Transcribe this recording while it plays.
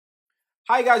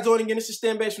How you guys doing again? This is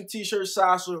Stanbanks from T-Shirt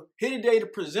here today to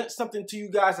present something to you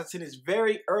guys that's in its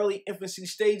very early infancy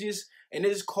stages, and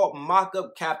it is called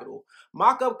Mockup Capital.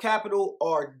 Mockup Capital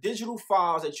are digital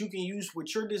files that you can use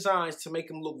with your designs to make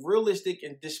them look realistic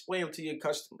and display them to your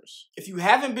customers. If you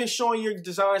haven't been showing your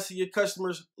designs to your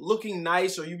customers looking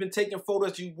nice, or you've been taking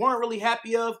photos you weren't really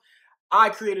happy of, I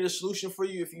created a solution for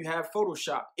you if you have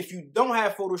Photoshop. If you don't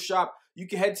have Photoshop, you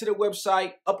can head to the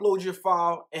website, upload your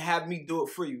file, and have me do it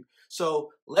for you. So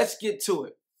let's get to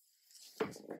it.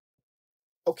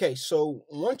 Okay, so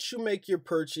once you make your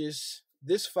purchase,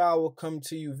 this file will come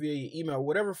to you via your email.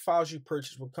 Whatever files you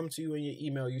purchase will come to you in your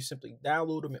email. You simply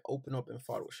download them and open up in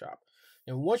Photoshop.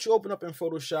 And once you open up in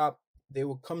Photoshop, they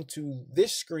will come to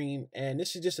this screen. And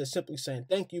this is just a simply saying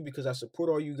thank you because I support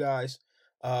all you guys.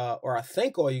 Or I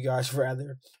thank all you guys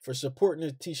rather for supporting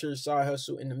the T-shirt side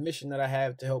hustle and the mission that I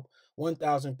have to help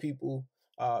 1,000 people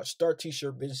start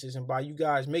T-shirt businesses. And by you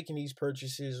guys making these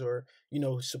purchases, or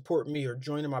support me or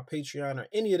joining my Patreon or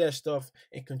any of that stuff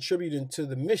and contributing to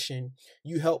the mission,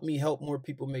 you help me help more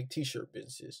people make T-shirt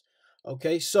businesses.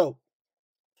 Okay, so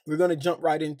we're going to jump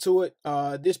right into it.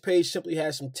 This page simply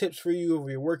has some tips for you if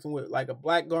you're working with like a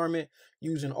black garment,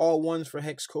 using all ones for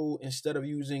hex code instead of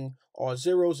using all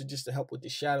zeros, just to help with the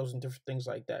shadows and different things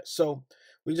like that. So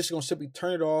we're just going to simply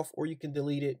turn it off, or you can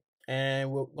delete it,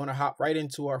 and we're going to hop right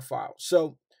into our file.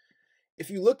 So if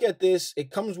you look at this,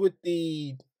 it comes with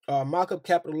the Mockup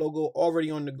Capital logo already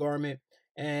on the garment,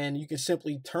 and you can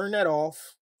simply turn that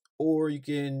off, or you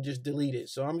can just delete it.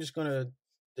 So I'm just going to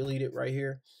delete it right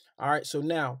here. All right, so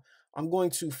now I'm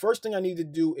going to, first thing I need to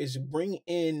do is bring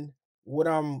in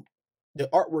the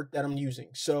artwork that I'm using.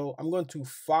 So I'm going to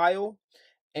File,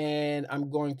 and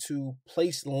I'm going to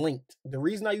Place Linked. The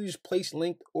reason I use Place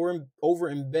Linked or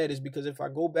over Embed is because if I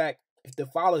go back, if the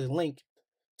file is linked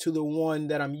to the one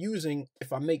that I'm using,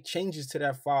 if I make changes to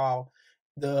that file,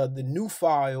 the new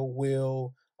file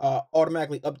will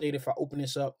automatically update. If I open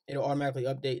this up, it'll automatically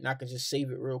update, and I can just save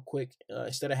it real quick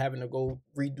instead of having to go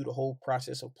redo the whole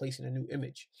process of placing a new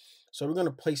image. So we're going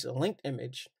to place a linked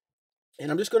image,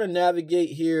 and I'm just going to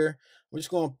navigate here. We're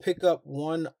just going to pick up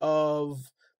one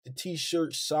of the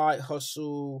T-shirt side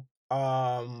hustle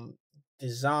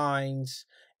designs,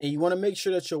 and you want to make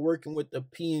sure that you're working with the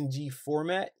PNG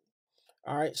format.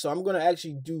 All right, so I'm going to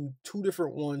actually do two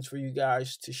different ones for you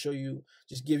guys to show you,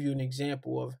 just give you an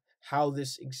example of how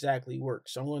this exactly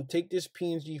works. So I'm going to take this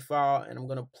PNG file and I'm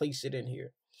going to place it in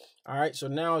here. All right, so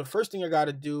now the first thing I got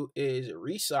to do is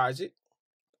resize it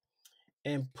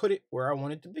and put it where I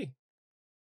want it to be.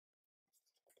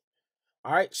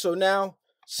 All right, so now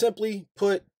simply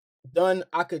put, done.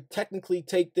 I could technically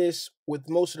take this with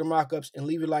most of the mockups and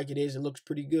leave it like it is. It looks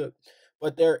pretty good,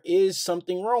 but there is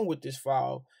something wrong with this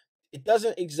file. It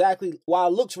doesn't exactly, while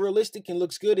it looks realistic and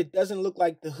looks good, it doesn't look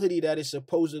like the hoodie that it's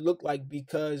supposed to look like,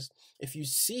 because if you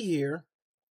see here,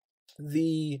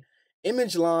 the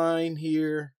image line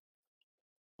here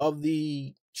of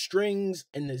the strings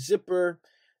and the zipper,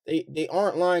 they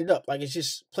aren't lined up. Like, it's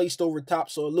just placed over top,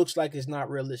 so it looks like it's not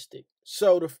realistic.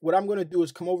 So what I'm going to do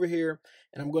is come over here,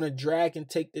 and I'm going to drag and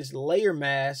take this layer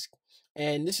mask.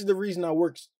 And this is the reason I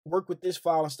work with this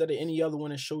file instead of any other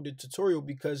one and show the tutorial,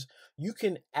 because you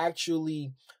can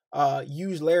actually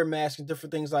use layer masks and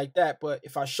different things like that. But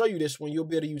if I show you this one, you'll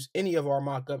be able to use any of our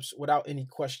mockups without any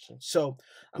question. So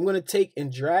I'm going to take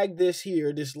and drag this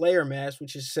here, this layer mask,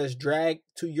 which says drag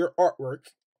to your artwork.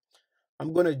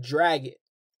 I'm going to drag it,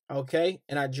 okay?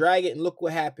 And I drag it, and look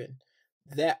what happened.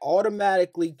 That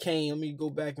automatically came, let me go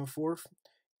back and forth.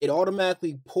 It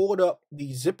automatically pulled up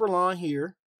the zipper line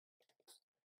here,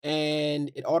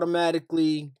 and it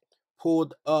automatically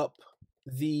pulled up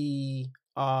the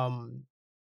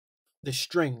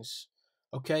strings.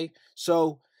 Okay,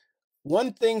 so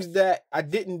one thing that I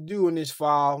didn't do in this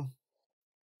file,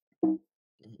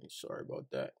 sorry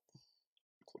about that,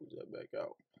 close that back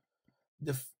out.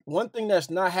 The one thing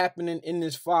that's not happening in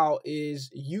this file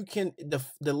is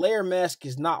the layer mask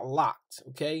is not locked.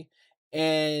 Okay,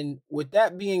 and with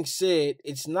that being said,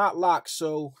 it's not locked.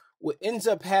 So what ends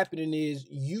up happening is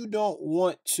you don't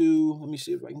want to, let me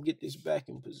see if I can get this back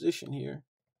in position here.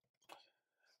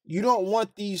 You don't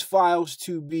want these files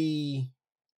to be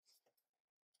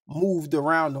moved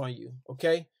around on you,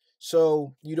 okay?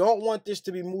 So you don't want this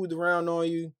to be moved around on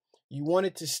you. You want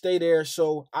it to stay there.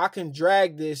 So I can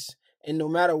drag this, and no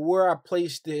matter where I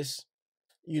place this,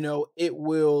 it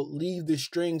will leave the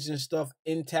strings and stuff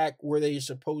intact where they're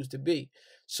supposed to be.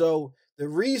 So the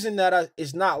reason that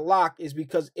it's not locked is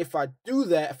because if I do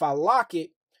that, if I lock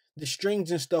it, the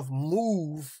strings and stuff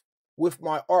move with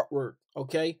my artwork,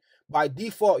 okay? By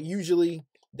default, usually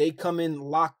they come in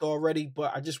locked already,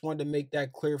 but I just wanted to make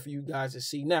that clear for you guys to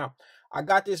see. Now, I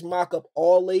got this mock-up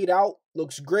all laid out.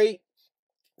 Looks great.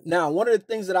 Now, one of the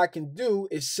things that I can do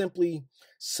is simply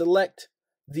select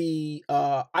the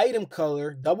item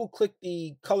color, double click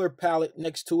the color palette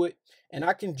next to it, and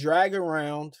I can drag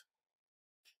around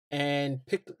and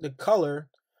pick the color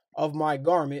of my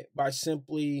garment by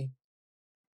simply,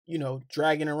 you know,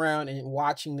 dragging around and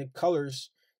watching the colors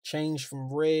change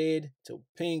from red to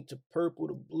pink to purple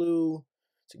to blue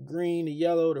to green to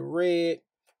yellow to red.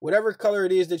 Whatever color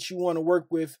it is that you want to work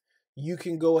with, you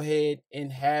can go ahead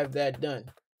and have that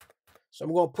done. So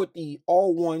I'm going to put the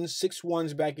all ones, 6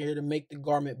 ones back in here to make the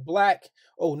garment black.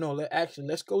 Oh, no,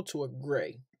 let's go to a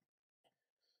gray.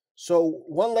 So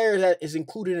one layer that is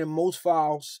included in most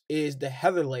files is the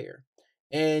heather layer.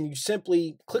 And you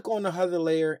simply click on the heather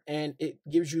layer and it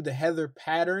gives you the heather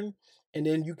pattern. And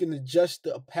then you can adjust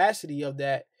the opacity of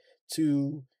that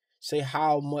to say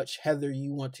how much heather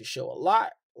you want to show, a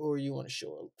lot or you want to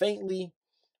show it faintly,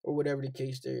 or whatever the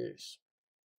case there is.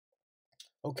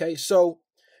 Okay, so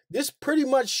this pretty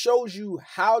much shows you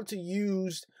how to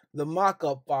use the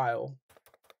mockup file.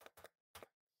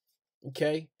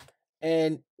 Okay,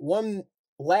 and one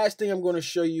last thing I'm going to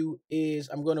show you is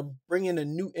I'm going to bring in a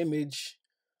new image.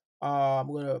 I'm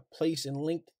going to place a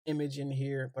linked image in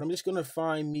here, but I'm just going to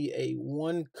find me a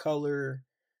one color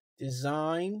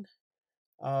design.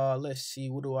 Let's see,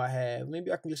 what do I have?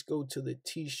 Maybe I can just go to the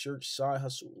t-shirt side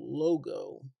hustle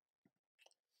logo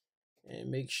and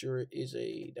make sure it is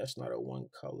that's not a one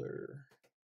color.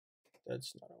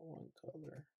 That's not a one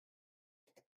color.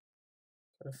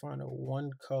 Gotta find a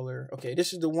one color. Okay,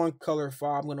 this is the one color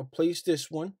file. I'm gonna place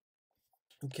this one.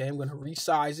 Okay, I'm gonna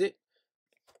resize it.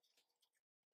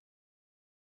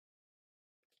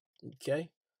 Okay,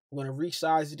 I'm gonna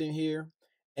resize it in here.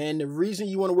 And the reason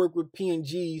you want to work with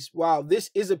PNGs, while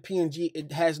this is a PNG,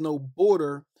 it has no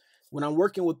border. When I'm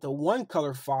working with the one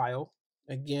color file,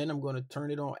 again, I'm going to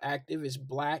turn it on active. It's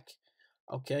black.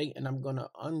 Okay, and I'm going to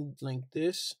unlink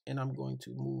this, and I'm going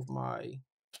to move my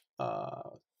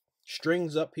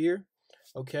strings up here.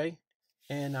 Okay,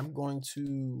 and I'm going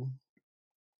to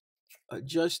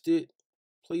adjust it,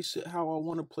 place it how I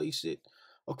want to place it.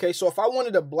 Okay, so if I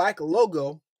wanted a black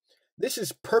logo, this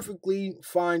is perfectly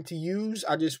fine to use.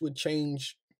 I just would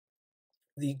change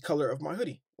the color of my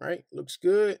hoodie, right? Looks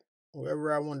good.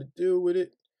 Whatever I want to do with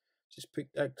it, just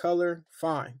pick that color,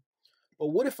 fine. But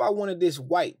what if I wanted this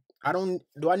white?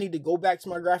 Do I need to go back to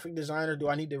my graphic designer? Do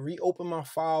I need to reopen my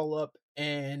file up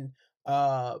and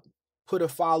put a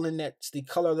file in that's the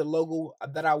color of the logo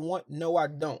that I want? No, I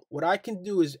don't. What I can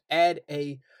do is add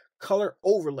a color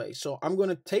overlay. So I'm going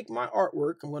to take my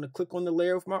artwork. I'm going to click on the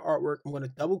layer of my artwork. I'm going to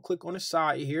double click on the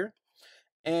side here.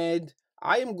 And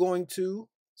I am going to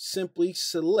simply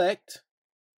select,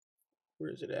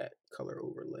 where is it at? Color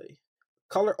overlay.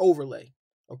 Color overlay.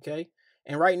 Okay.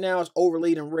 And right now it's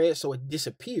overlaid in red, so it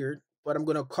disappeared. But I'm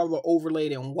going to cover overlay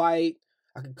it in white.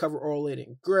 I can cover overlay it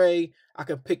in gray. I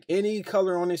can pick any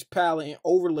color on this palette and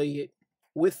overlay it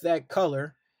with that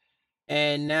color.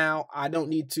 And now I don't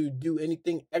need to do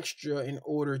anything extra in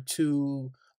order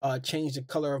to change the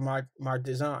color of my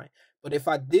design. But if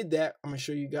I did that, I'm going to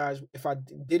show you guys. If I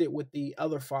did it with the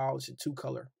other file, it's a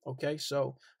 2-color. Okay,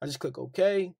 so I just click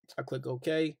OK. I click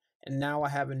OK. And now I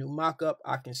have a new mockup.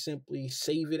 I can simply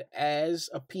save it as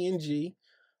a PNG,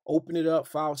 open it up,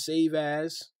 file save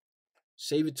as,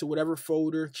 save it to whatever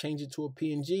folder, change it to a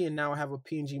PNG, and now I have a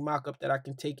PNG mockup that I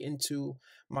can take into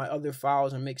my other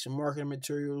files and make some marketing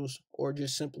materials, or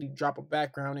just simply drop a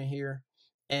background in here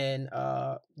and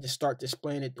just start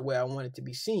displaying it the way I want it to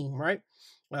be seen, right?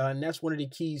 And that's one of the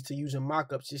keys to using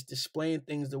mockups, just displaying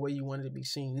things the way you want it to be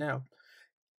seen. Now,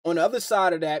 on the other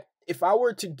side of that, if I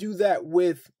were to do that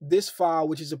with this file,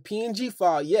 which is a PNG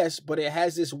file, yes, but it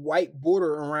has this white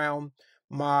border around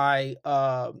my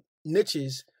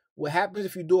niches, what happens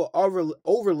if you do an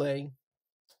overlay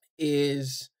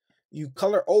is you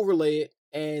color overlay it,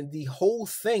 and the whole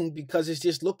thing, because it's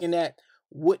just looking at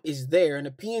what is there. In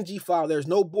a PNG file, there's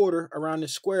no border around the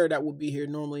square that would be here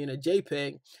normally in a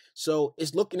JPEG. So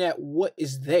it's looking at what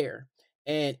is there.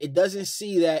 And it doesn't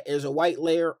see that there's a white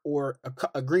layer or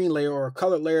a green layer or a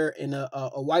color layer and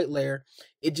a white layer.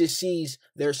 It just sees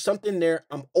there's something there.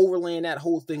 I'm overlaying that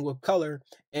whole thing with color,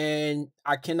 and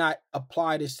I cannot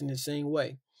apply this in the same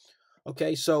way.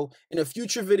 Okay, so in a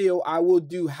future video, I will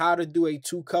do how to do a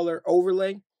 2-color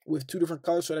overlay with 2 different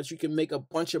colors so that you can make a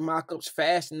bunch of mockups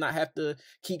fast and not have to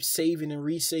keep saving and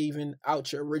resaving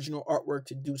out your original artwork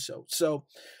to do so. So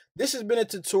this has been a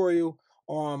tutorial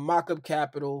on Mockup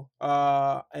Capital,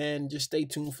 and just stay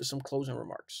tuned for some closing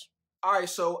remarks. All right,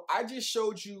 so I just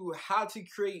showed you how to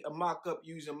create a mock-up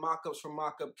using Mockups from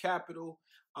Mockup Capital,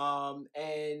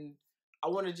 and I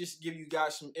want to just give you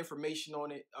guys some information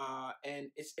on it.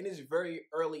 And it's in its very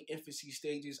early infancy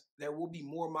stages. There will be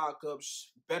more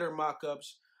mock-ups, better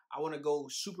mock-ups. I want to go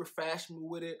super fashionable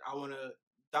with it. I want to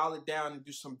dial it down and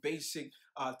do some basic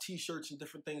t-shirts and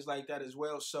different things like that as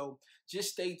well. So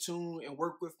just stay tuned and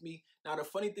work with me. Now, the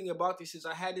funny thing about this is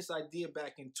I had this idea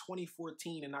back in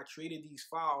 2014 and I created these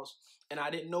files and I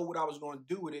didn't know what I was going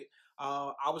to do with it.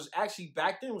 I was actually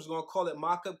back then was going to call it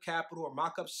Mockup Capital or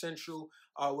Mockup Central,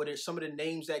 with some of the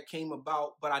names that came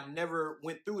about, but I never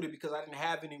went through it because I didn't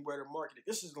have anywhere to market it.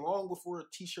 This is long before a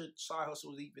t-shirt side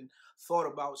hustle was even thought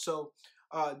about. So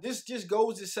this just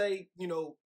goes to say, you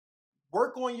know,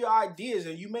 work on your ideas,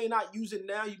 and you may not use it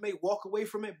now, you may walk away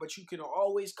from it, but you can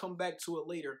always come back to it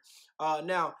later.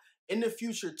 Now, in the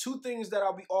future, two things that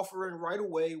I'll be offering right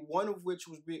away, one of which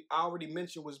I already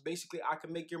mentioned, was basically I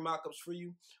can make your mockups for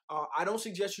you. I don't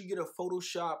suggest you get a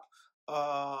Photoshop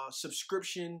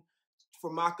subscription for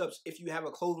mockups if you have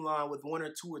a clothing line with 1 or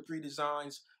 2 or 3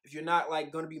 designs. If you're not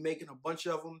like going to be making a bunch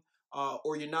of them,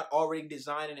 or you're not already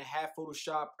designing and have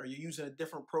Photoshop, or you're using a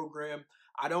different program,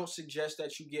 I don't suggest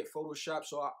that you get Photoshop.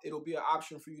 So it'll be an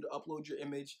option for you to upload your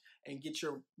image and get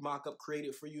your mockup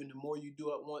created for you. And the more you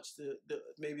do it once,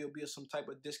 maybe it'll be some type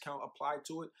of discount applied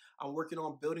to it. I'm working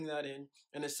on building that in.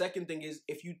 And the second thing is,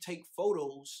 if you take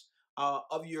photos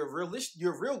of your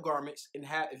real garments, and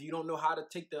if you don't know how to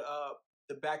take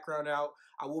the background out,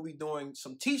 I will be doing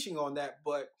some teaching on that.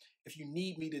 But if you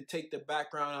need me to take the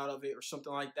background out of it or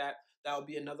something like that, that would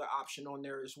be another option on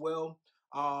there as well.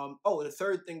 The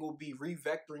third thing will be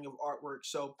revectoring of artwork.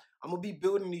 So I'm gonna be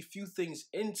building these few things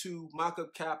into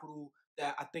Mockup Capital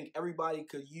that I think everybody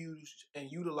could use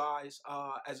and utilize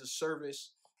as a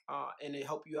service, and it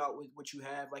help you out with what you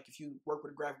have. Like if you work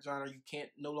with a graphic designer you can't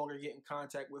no longer get in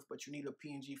contact with, but you need a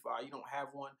PNG file, you don't have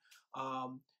one,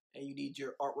 and you need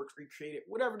your artwork recreated,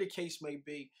 whatever the case may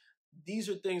be. These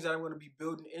are things that I'm going to be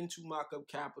building into Mockup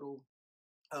Capital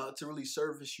to really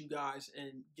service you guys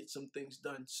and get some things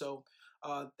done. So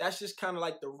that's just kind of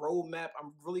like the roadmap.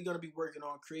 I'm really going to be working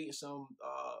on creating some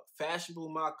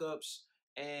fashionable mockups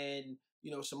and,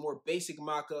 you know, some more basic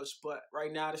mockups. But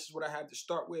right now, this is what I have to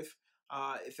start with.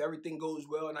 If everything goes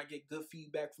well and I get good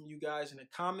feedback from you guys in the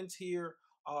comments here,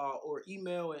 or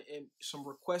email and some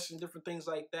requests and different things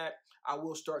like that, I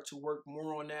will start to work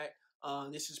more on that.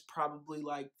 This is probably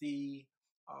like the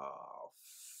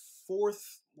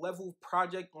 4th level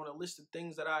project on a list of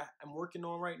things that I am working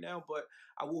on right now, but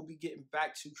I will be getting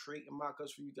back to creating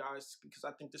mockups for you guys because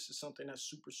I think this is something that's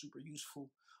super, super useful,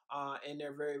 and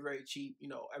they're very, very cheap. You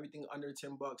know, everything under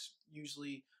 10 bucks,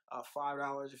 usually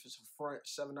 $5 if it's a front,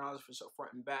 $7 if it's a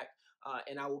front and back,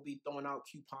 and I will be throwing out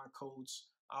coupon codes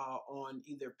on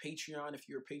either Patreon. If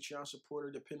you're a Patreon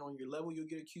supporter, depending on your level, you'll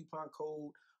get a coupon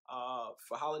code.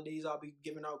 For holidays, I'll be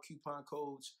giving out coupon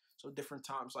codes, so different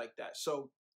times like that.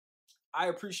 So I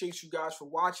appreciate you guys for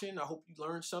watching. I hope you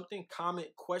learned something. Comment,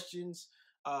 questions,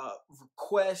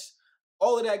 requests,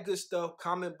 all of that good stuff.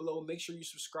 Comment below. Make sure you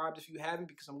subscribe if you haven't,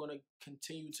 because I'm going to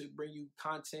continue to bring you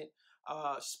content,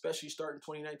 especially starting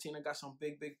 2019. I got some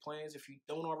big, big plans. If you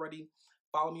don't already,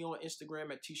 follow me on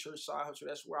Instagram at tshirtsidehustle.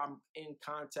 That's where I'm in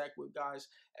contact with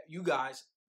you guys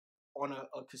on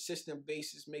a consistent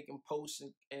basis, making posts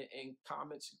and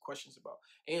comments and questions about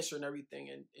answering everything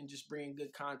and just bringing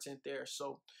good content there.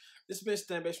 So this has been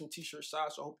Stan Banks from T-Shirt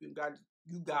Side. So I hope you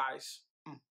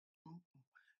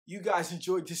guys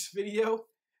enjoyed this video.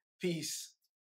 Peace.